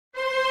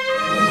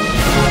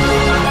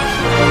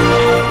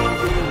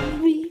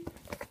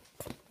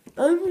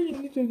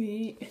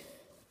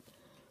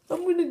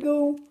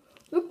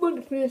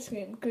ice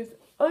cream because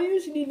I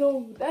usually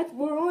know that's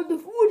where all the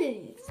food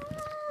is.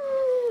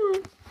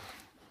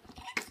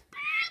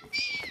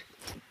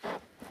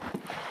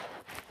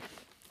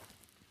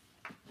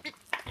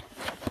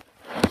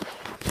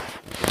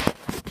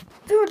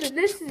 Dude,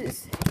 this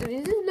is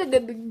like a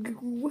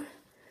goo.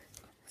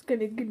 It's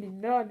gonna give me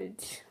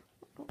knowledge.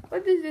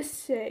 What does this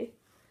say?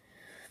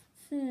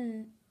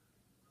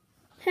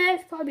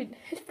 It's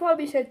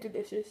probably said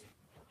delicious.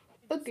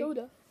 Okay.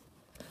 Soda.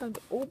 Time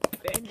to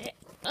open it.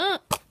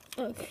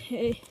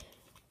 Okay.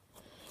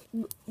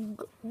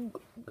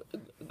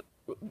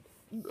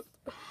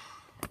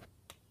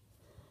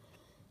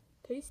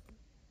 Taste.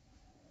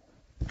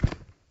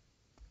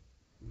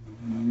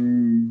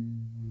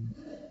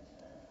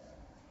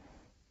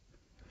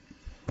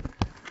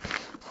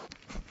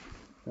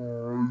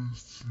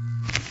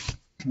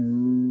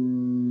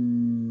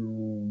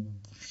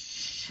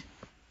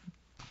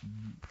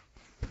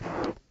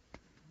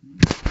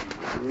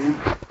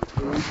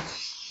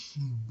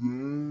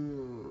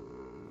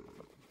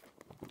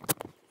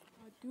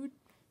 Dude,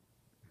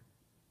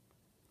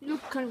 you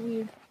look kind of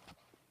weird.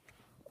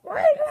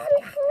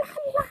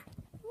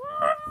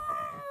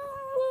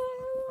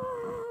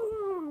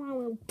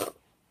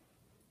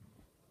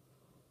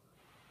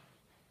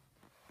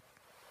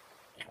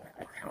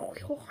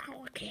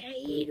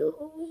 Okay, dude.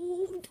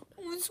 It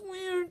was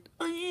weird.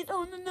 I ate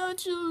all the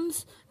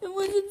nachos. It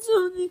wasn't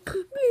Sonic.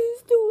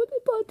 Please do it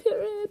about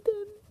your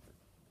anthem.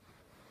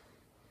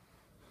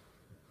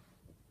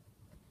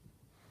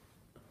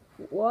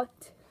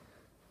 What?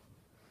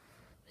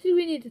 I think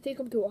we need to take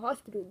him to a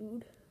hospital,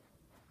 dude.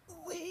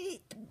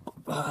 Wait,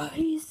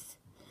 guys.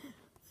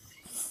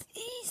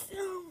 See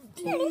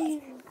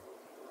something.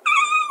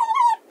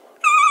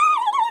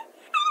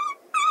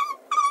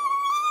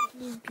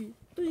 Okay,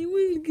 I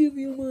will give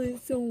you my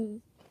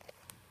song.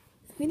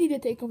 We need to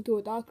take him to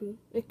a doctor,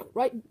 like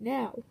right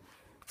now.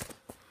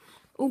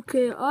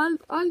 Okay, I'll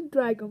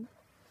drag him.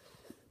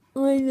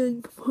 I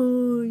like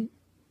pie.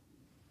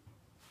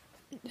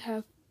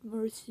 Have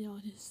mercy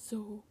on his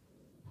soul.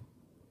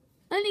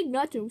 I need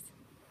nachos.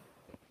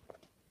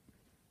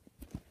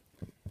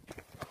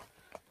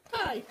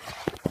 Hi.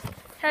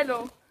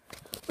 Hello.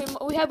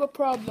 We have a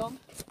problem.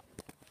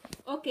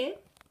 Okay.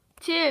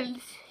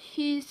 Chills.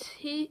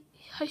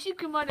 I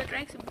think he might have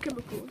drank some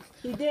chemicals.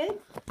 He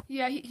did?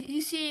 Yeah,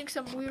 he's seeing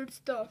some weird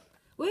stuff.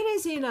 Where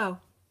is he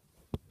now?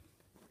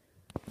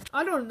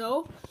 I don't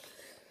know.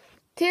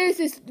 Tails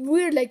is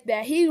weird like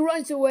that. He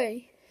runs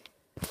away.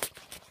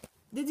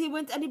 Did he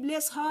went any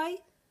place high?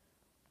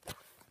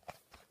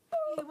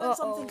 He went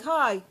something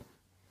high.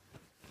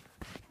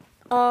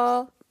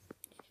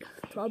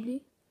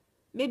 Probably.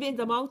 Maybe in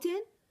the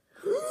mountain?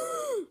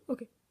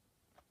 Okay.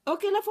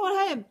 Okay, look for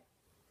him.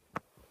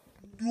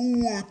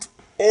 Do it.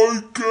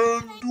 I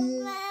can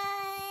do it.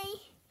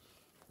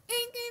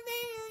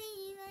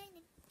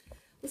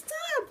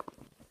 Stop!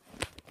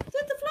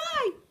 Stop the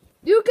fly!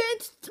 You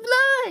can't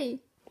fly!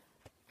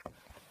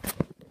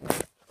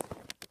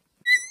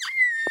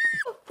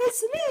 Oh,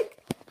 his leg!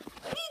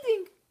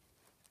 Bleeding!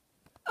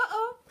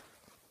 Uh-oh.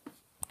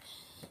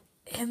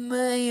 Am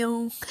I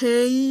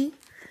okay?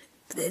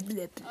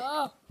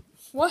 Oh,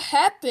 what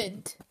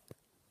happened?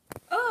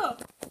 Oh,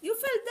 you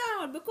fell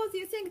down because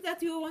you think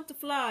that you want to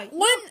fly.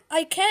 When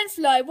I can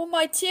fly with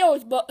my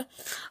tails, but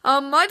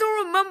I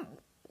don't remember.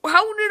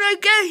 How did I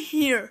get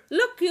here?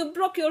 Look, you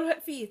broke your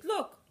feet.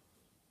 Look,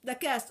 the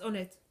cast on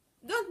it.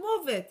 Don't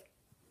move it.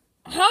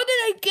 How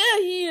did I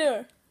get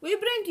here? We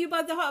bring you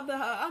by the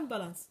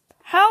ambulance.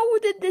 How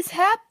did this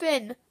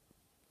happen?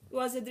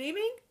 Was it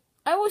dreaming?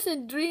 I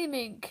wasn't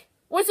dreaming.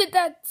 Was it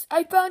that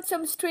I found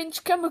some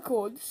strange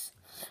chemicals?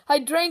 I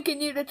drank it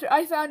near the.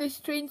 I found a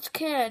strange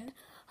can.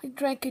 I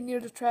drank it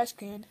near the trash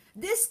can.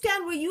 This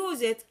can we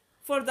use it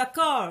for the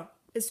car.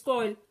 It's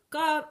called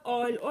car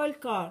oil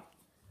car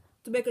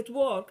to make it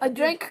work. I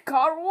drank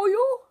car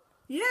oil?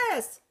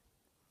 Yes.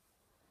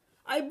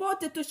 I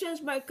bought it to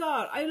change my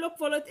car. I look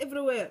for it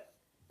everywhere.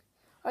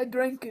 I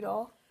drank it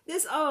all.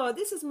 This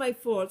is my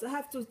fault. I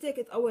have to take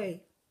it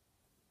away.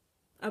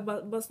 I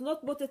must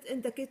not put it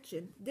in the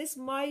kitchen. This is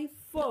my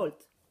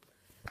fault.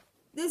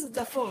 This is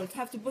the fault.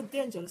 Have to put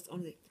dangerous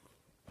on it.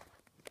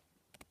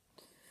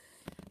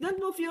 Don't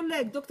move your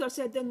leg. Doctor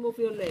said don't move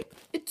your leg.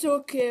 It's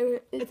okay.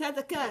 It had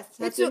a cast.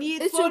 You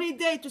need 40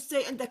 days to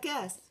stay in the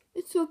cast.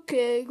 It's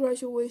okay,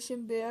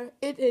 graduation bear.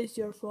 It is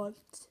your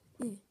fault.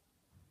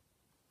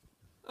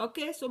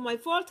 Okay, so my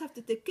fault. Have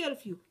to take care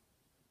of you.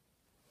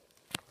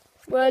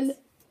 Well,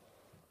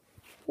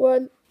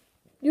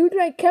 you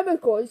drank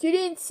chemicals. You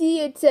didn't see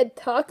it said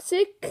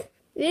toxic?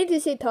 You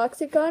didn't say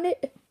toxic on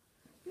it?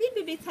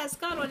 Maybe it has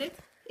car on it.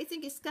 I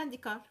think it's candy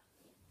car.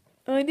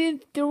 I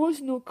didn't. There was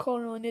no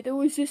car on it. It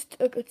was just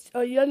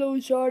a yellow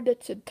jar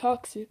that said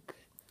toxic.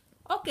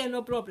 Okay,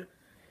 no problem.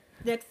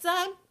 Next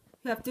time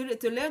you have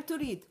to learn to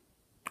read.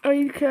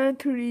 I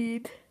can't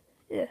read.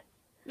 Yeah.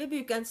 Maybe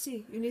you can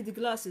see. You need the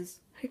glasses.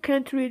 I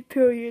can't read.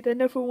 Period. I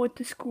never went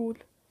to school.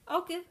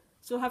 Okay,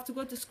 so have to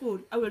go to school.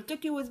 I will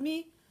take you with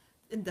me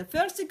in the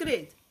first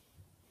grade.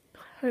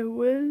 I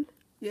will.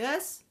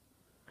 Yes.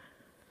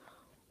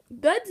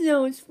 That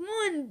sounds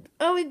fun.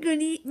 Are we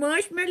gonna eat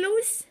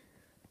marshmallows?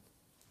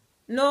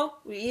 No,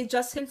 we eat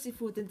just healthy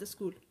food in the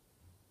school.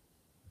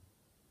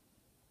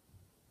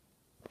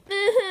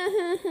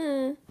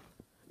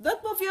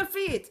 Don't move your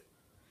feet.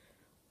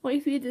 My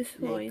feet is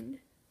Leg. fine.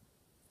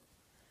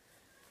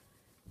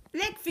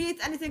 Leg, feet,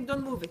 anything,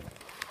 don't move it.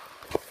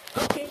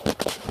 Okay.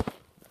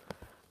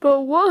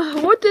 But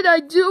what did I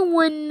do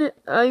when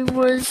I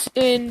was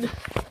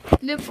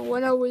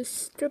when I was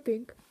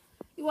stripping?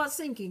 He was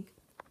thinking,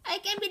 I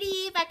can't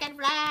believe I can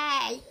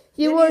fly.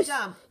 He Then was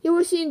jump. he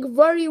was seeing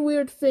very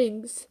weird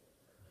things.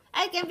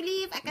 I can't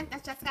believe I can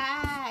touch the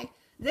sky.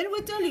 Then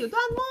we tell you,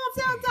 don't move,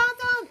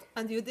 don't.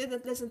 And you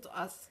didn't listen to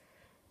us.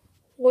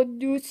 What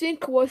do you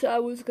think what I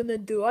was gonna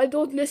do? I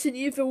don't listen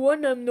even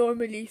when I'm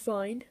normally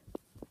fine.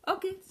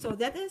 Okay, so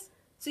that is.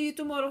 See you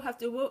tomorrow. Have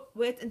to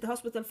wait in the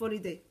hospital for a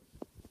day.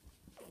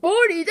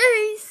 40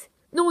 days?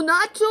 No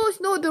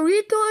nachos, no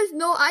Doritos,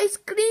 no ice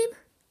cream?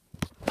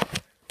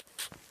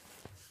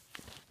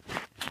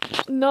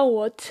 Now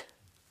what?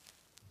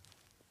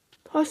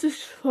 Let's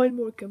just find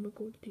more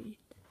chemical to eat.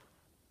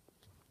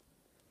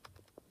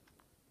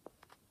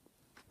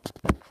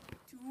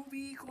 To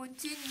be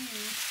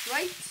continued,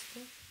 right?